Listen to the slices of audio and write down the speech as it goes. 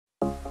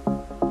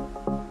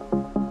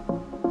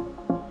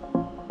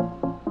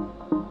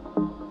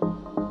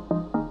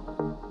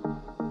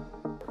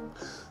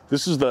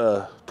This is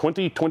the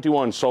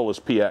 2021 Solis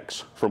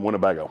PX from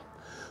Winnebago.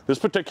 This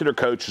particular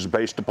coach is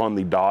based upon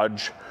the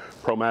Dodge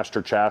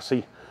ProMaster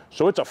chassis,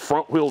 so it's a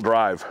front-wheel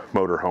drive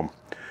motorhome.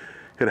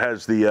 It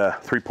has the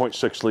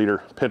 3.6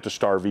 liter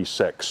Pentastar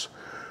V6.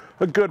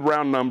 A good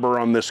round number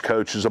on this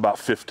coach is about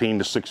 15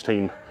 to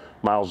 16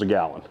 miles a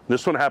gallon.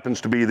 This one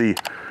happens to be the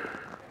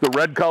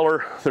red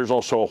color. There's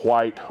also a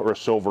white or a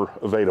silver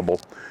available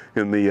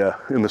in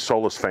the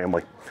Solis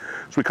family.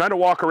 So we kind of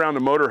walk around the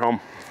motorhome.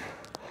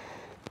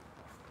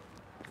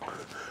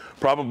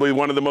 Probably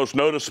one of the most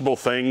noticeable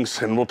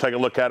things, and we'll take a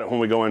look at it when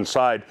we go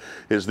inside,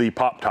 is the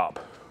pop top.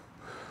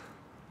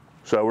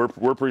 So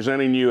we're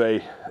presenting you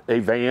a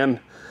van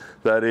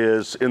that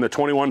is in the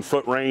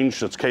 21-foot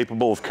range, that's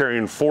capable of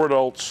carrying 4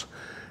 adults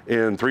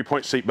in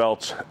 3-point seat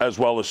belts, as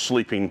well as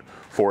sleeping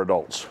 4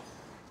 adults.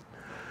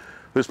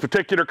 This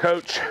particular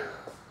coach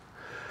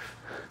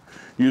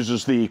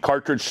uses the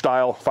cartridge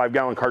style,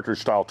 5-gallon cartridge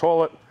style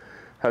toilet,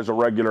 has a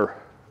regular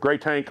gray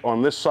tank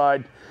on this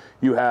side.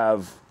 You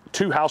have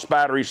 2 house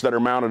batteries that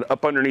are mounted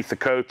up underneath the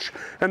coach,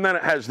 and then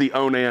it has the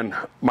Onan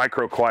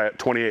micro quiet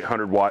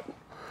 2800 watt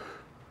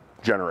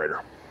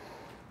generator.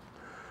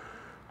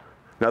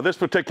 Now this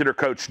particular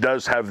coach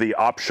does have the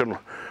optional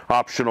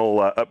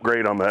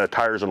upgrade on the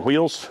tires and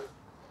wheels.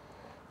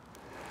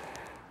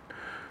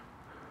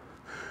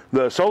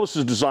 The Solis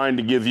is designed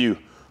to give you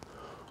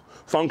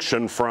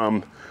function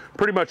from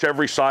pretty much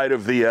every side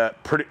of the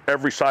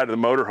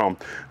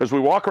motorhome. As we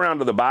walk around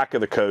to the back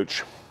of the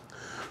coach,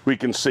 we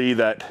can see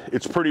that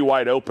it's pretty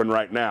wide open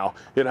right now.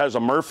 It has a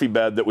Murphy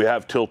bed that we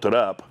have tilted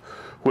up,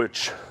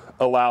 which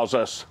allows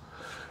us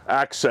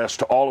access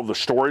to all of the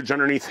storage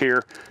underneath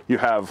here. You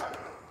have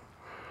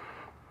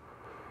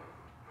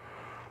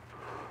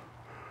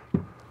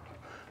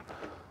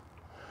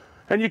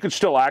and you can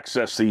still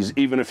access these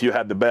even if you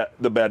had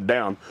the bed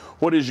down.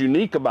 What is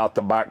unique about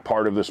the back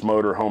part of this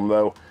motorhome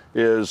though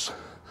is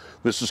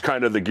this is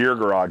kind of the gear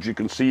garage. You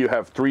can see you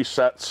have 3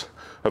 sets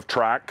of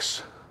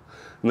tracks.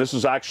 And this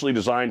is actually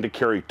designed to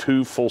carry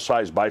 2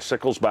 full-size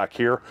bicycles back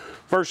here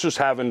versus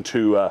having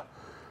to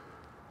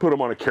put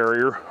them on a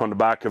carrier on the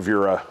back of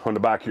your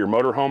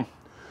motorhome.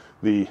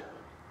 The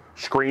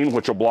screen,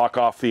 which will block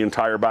off the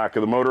entire back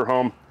of the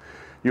motorhome.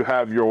 You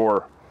have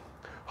your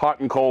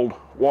hot and cold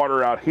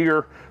water out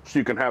here, so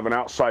you can have an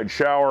outside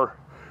shower.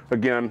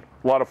 Again,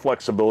 a lot of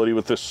flexibility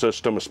with this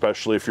system,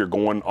 especially if you're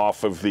going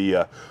off of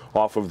the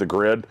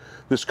grid.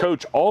 This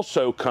coach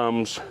also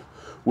comes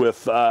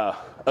with a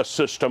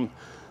system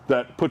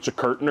that puts a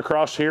curtain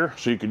across here,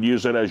 so you could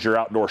use it as your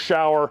outdoor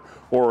shower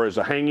or as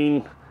a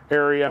hanging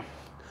area.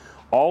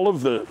 All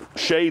of the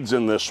shades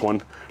in this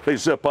one, they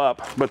zip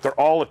up, but they're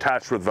all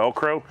attached with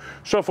Velcro.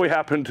 So if we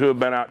happen to have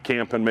been out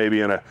camping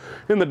maybe in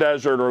the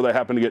desert, or they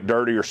happen to get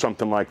dirty or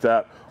something like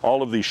that,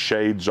 all of these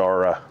shades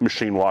are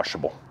machine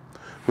washable,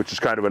 which is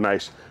kind of a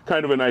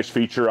nice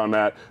feature on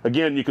that.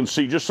 Again, you can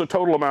see just the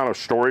total amount of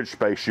storage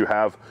space you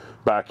have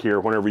back here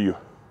whenever you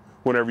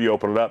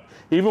open it up.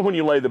 Even when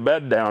you lay the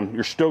bed down,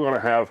 you're still going to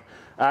have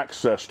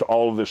access to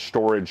all of this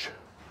storage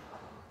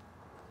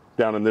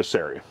down in this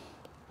area.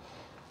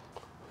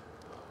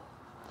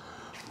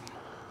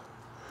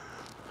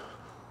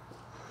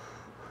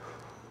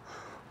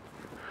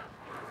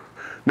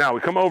 Now we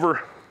come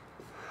over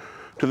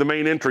to the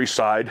main entry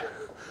side.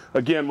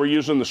 Again, we're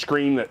using the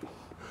screen that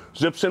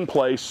zips in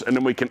place, and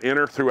then we can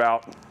enter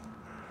throughout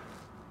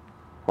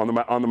on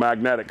the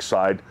magnetic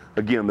side.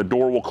 Again, the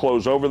door will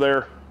close over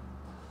there.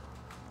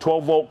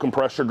 12-volt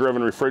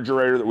compressor-driven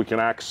refrigerator that we can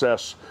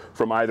access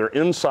from either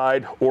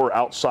inside or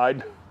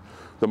outside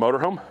the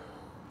motorhome.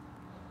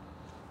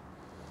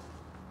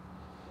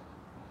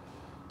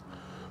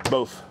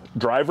 Both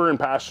driver and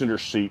passenger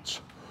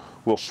seats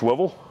will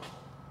swivel.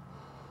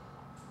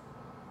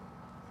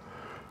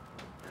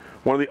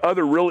 One of the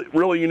other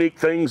really unique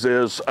things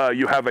is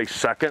you have a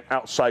second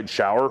outside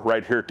shower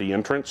right here at the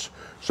entrance.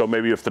 So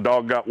maybe if the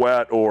dog got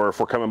wet, or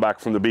if we're coming back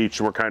from the beach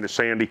and we're kind of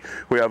sandy,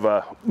 we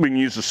can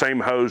use the same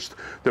hose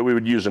that we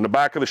would use in the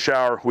back of the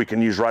shower. We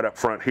can use right up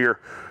front here,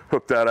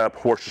 hook that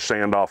up, wash the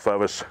sand off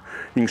of us.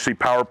 You can see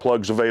power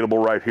plugs available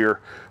right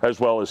here,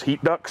 as well as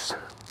heat ducts.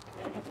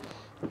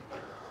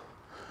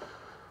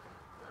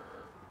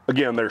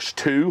 Again, there's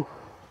 2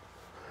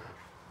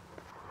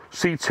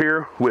 seats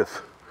here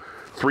with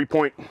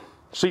 3-point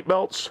seat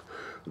belts,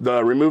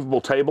 the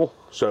removable table,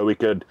 so we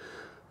could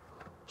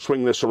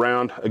swing this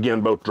around.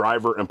 Again, both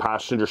driver and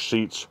passenger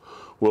seats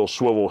will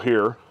swivel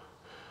here.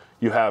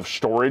 You have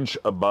storage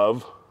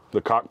above the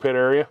cockpit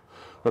area.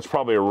 That's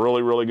probably a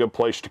really good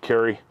place to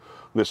carry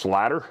this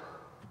ladder,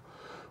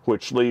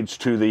 which leads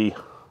to the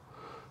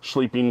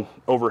sleeping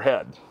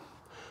overhead.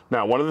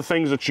 Now, one of the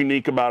things that's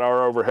unique about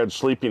our overhead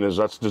sleeping is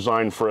that's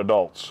designed for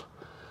adults.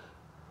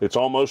 It's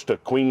almost a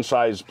queen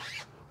size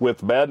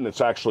width bed, and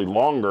it's actually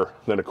longer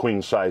than a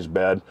queen size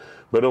bed,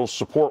 but it'll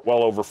support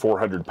well over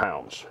 400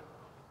 pounds.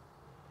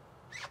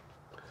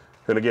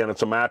 And again,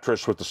 it's a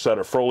mattress with a set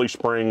of Foley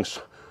springs.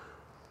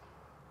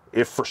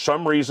 If for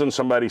some reason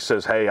somebody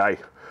says, hey,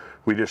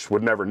 we just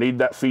would never need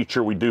that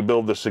feature, we do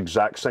build this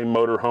exact same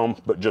motorhome,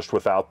 but just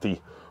without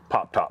the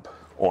pop top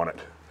on it.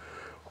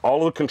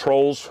 All of the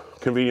controls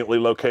conveniently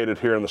located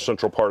here in the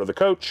central part of the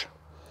coach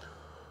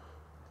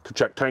to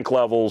check tank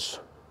levels,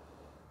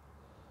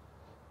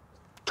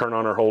 turn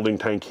on our holding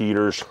tank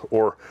heaters,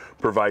 or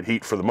provide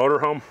heat for the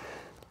motorhome.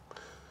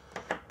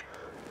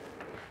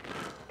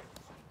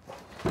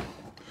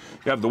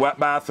 You have the wet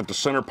bath at the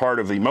center part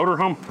of the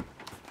motorhome.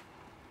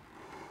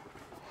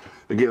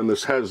 Again,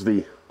 this has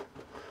the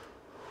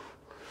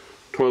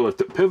toilet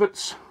that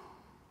pivots.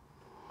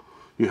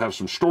 You have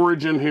some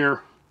storage in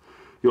here.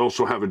 You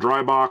also have a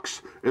dry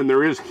box, and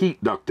there is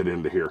heat ducted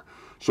into here.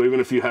 So even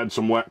if you had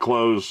some wet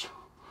clothes,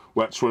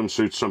 wet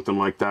swimsuits, something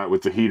like that,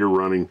 with the heater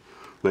running,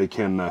 they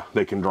can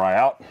dry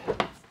out.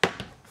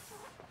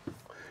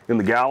 In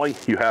the galley,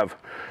 you have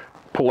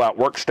pull-out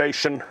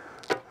workstation.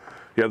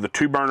 You have the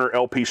 2-burner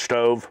LP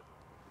stove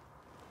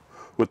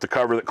with the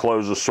cover that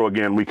closes. So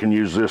again, we can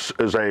use this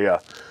as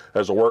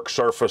a work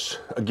surface.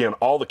 Again,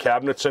 all the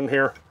cabinets in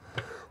here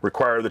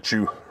require that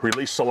you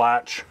release the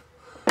latch,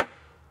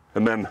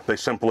 and then they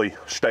simply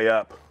stay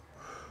up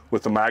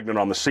with the magnet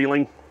on the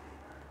ceiling.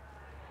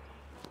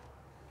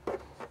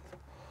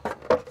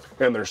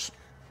 And there's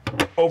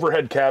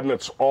overhead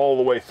cabinets all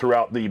the way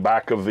throughout the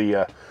back of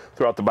the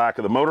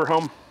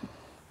motorhome.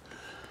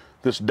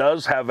 This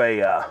does have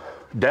a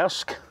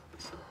desk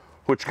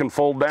which can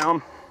fold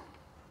down.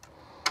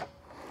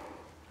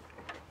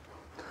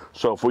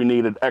 So if we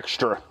needed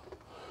extra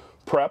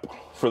prep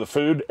for the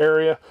food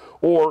area,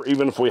 or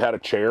even if we had a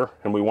chair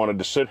and we wanted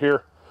to sit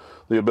here,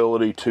 the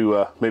ability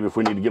to maybe if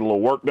we need to get a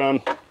little work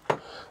done,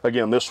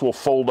 again, this will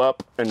fold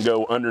up and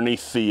go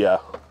underneath the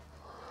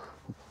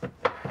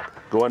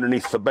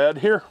bed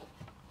here.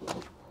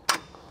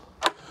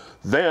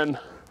 Then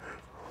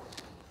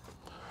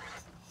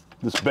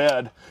this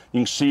bed,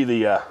 you can see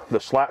the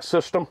slat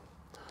system.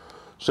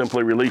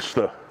 Simply release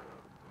the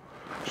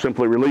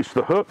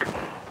hook.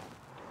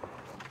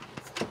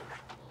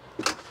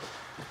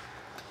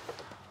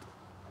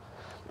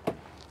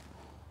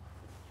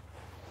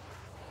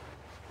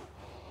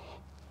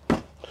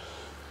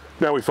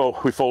 Now we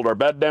fold our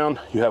bed down.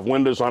 You have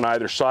windows on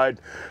either side,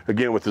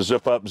 again with the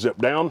zip up, zip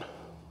down.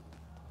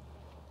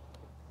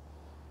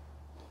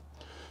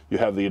 You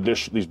have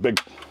these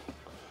big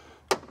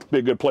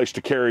good place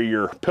to carry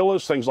your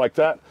pillows, things like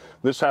that.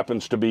 This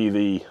happens to be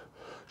the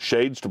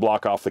shades to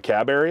block off the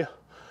cab area.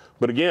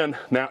 But again,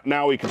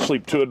 now we can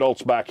sleep 2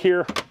 adults back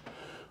here.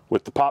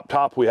 With the pop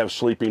top, we have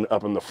sleeping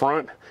up in the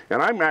front.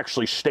 And I'm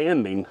actually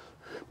standing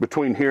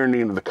between here and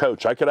the end of the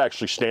coach. I could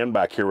actually stand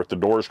back here with the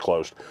doors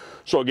closed.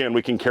 So again,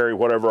 we can carry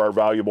whatever our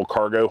valuable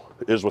cargo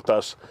is with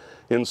us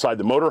inside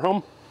the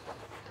motorhome.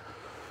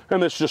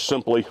 And this just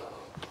simply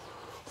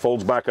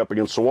folds back up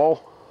against the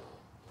wall.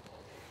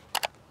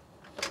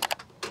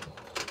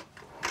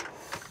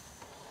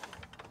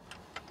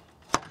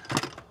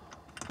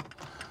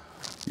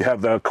 You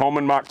have the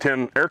Coleman Mach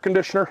 10 air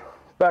conditioner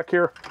back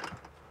here.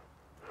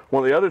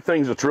 One of the other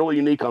things that's really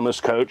unique on this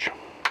coach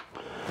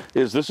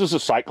is this is a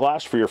sight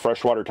glass for your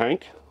freshwater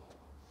tank.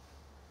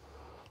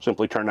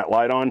 Simply turn that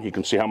light on. You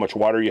can see how much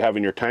water you have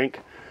in your tank.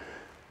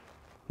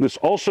 This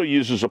also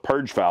uses a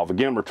purge valve.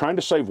 Again, we're trying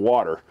to save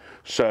water.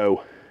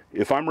 So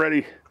if I'm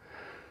ready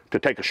to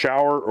take a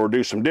shower or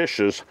do some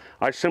dishes,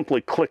 I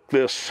simply click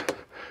this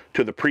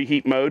to the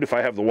preheat mode if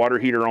I have the water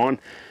heater on,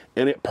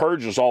 and it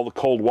purges all the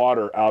cold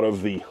water out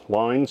of the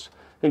lines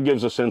and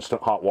gives us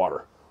instant hot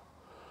water.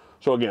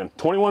 So again,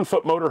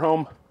 21-foot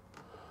motorhome,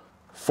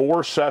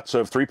 4 sets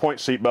of 3-point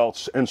seat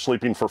belts, and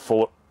sleeping for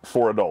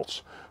 4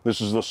 adults.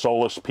 This is the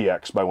Solis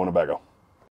PX by Winnebago.